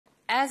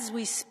As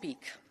we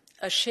speak,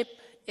 a ship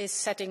is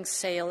setting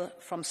sail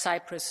from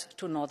Cyprus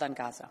to northern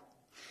Gaza.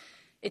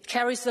 It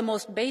carries the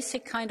most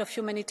basic kind of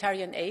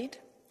humanitarian aid,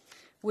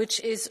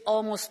 which is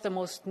almost the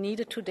most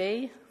needed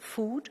today,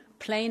 food,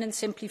 plain and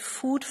simply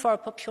food for a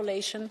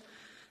population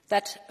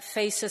that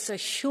faces a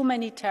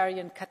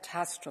humanitarian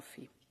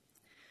catastrophe.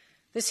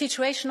 The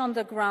situation on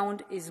the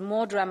ground is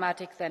more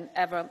dramatic than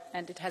ever,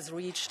 and it has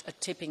reached a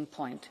tipping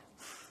point.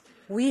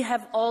 We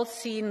have all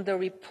seen the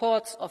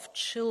reports of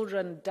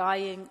children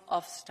dying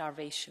of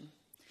starvation.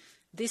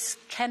 This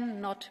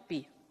cannot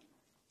be,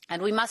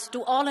 and we must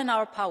do all in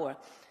our power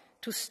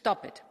to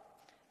stop it.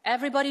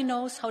 Everybody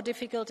knows how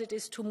difficult it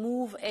is to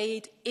move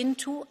aid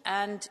into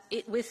and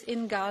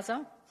within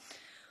Gaza.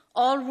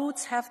 All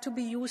routes have to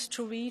be used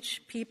to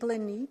reach people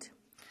in need,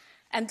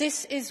 and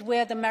this is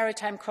where the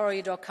maritime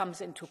corridor comes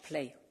into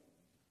play.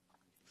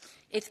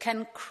 It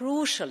can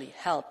crucially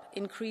help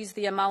increase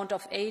the amount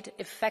of aid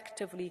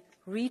effectively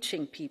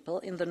reaching people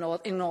in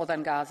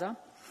northern Gaza.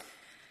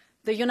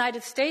 The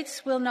United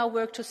States will now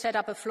work to set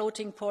up a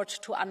floating port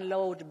to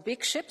unload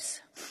big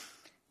ships.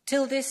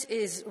 Till this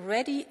is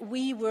ready,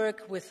 we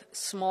work with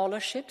smaller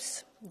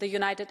ships. The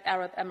United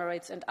Arab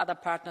Emirates and other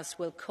partners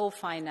will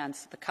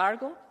co-finance the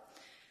cargo.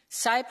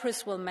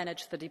 Cyprus will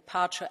manage the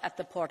departure at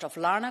the port of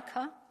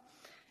Larnaca.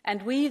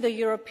 And we, the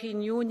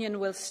European Union,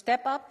 will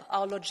step up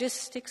our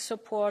logistics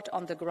support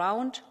on the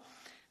ground.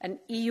 An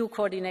EU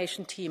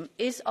coordination team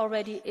is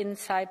already in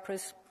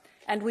Cyprus,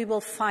 and we will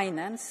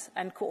finance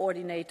and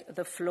coordinate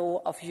the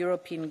flow of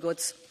European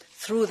goods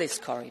through this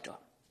corridor.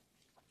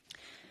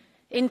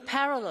 In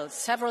parallel,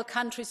 several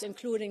countries,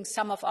 including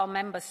some of our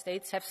member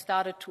states, have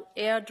started to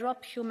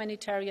airdrop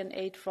humanitarian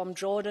aid from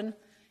Jordan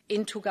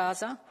into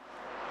Gaza.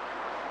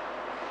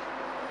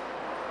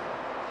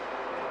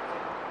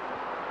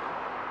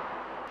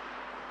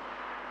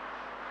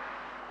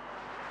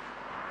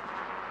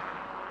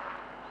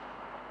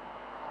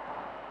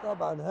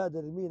 طبعا هذا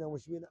المينا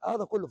مش مينا،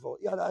 هذا كله فوق.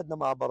 يعني عندنا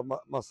معبر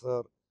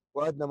مصر،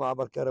 وعندنا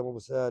معبر كرم ابو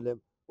سالم،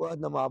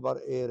 وعندنا معبر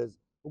إيرز،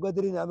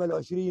 وقادرين يعملوا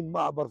 20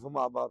 معبر في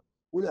معبر،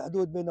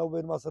 والحدود بيننا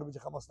وبين مصر بيجي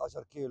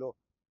 15 كيلو.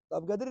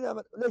 طب قادرين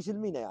نعمل، ليش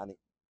المينا يعني؟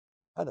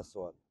 هذا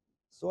السؤال.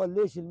 السؤال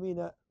ليش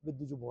المينا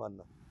بده يجيبوها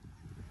لنا؟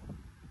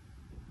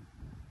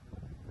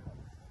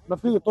 ما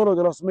في طرق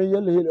رسميه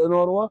اللي هي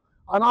الانوروا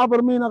عن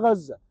عبر مينا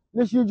غزه،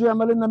 ليش يجي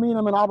يعمل لنا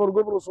مينا من عبر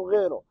قبرص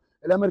وغيره؟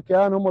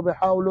 الامريكان هم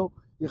بيحاولوا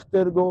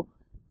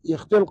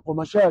يختلقوا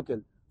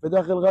مشاكل في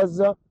داخل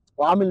غزه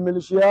وعمل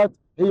ميليشيات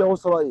هي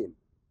واسرائيل.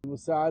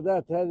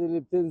 المساعدات هذه اللي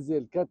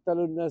بتنزل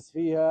كتلوا الناس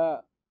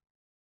فيها،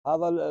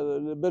 هذا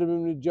برمي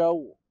من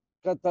الجو،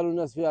 كتلوا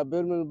الناس فيها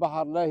برمي من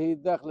البحر، لا هي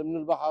داخله من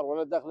البحر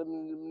ولا داخله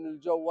من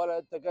الجو ولا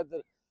انت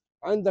كتل.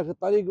 عندك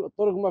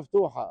الطرق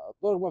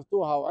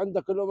مفتوحه،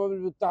 وعندك الامم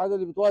المتحده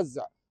اللي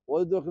بتوزع،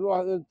 وبدك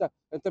الواحد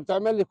انت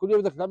بتعمل لي كل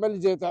يوم بدك تعمل لي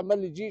زي تعمل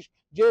لي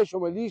جيش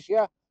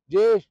وميليشيا،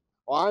 جيش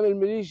وعامل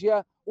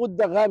ميليشيا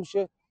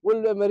والدغامشه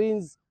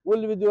والمارينز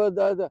واللي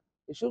بده هذا.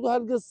 شو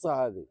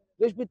هالقصه هذه؟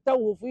 ليش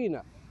بتتوهوا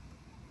فينا؟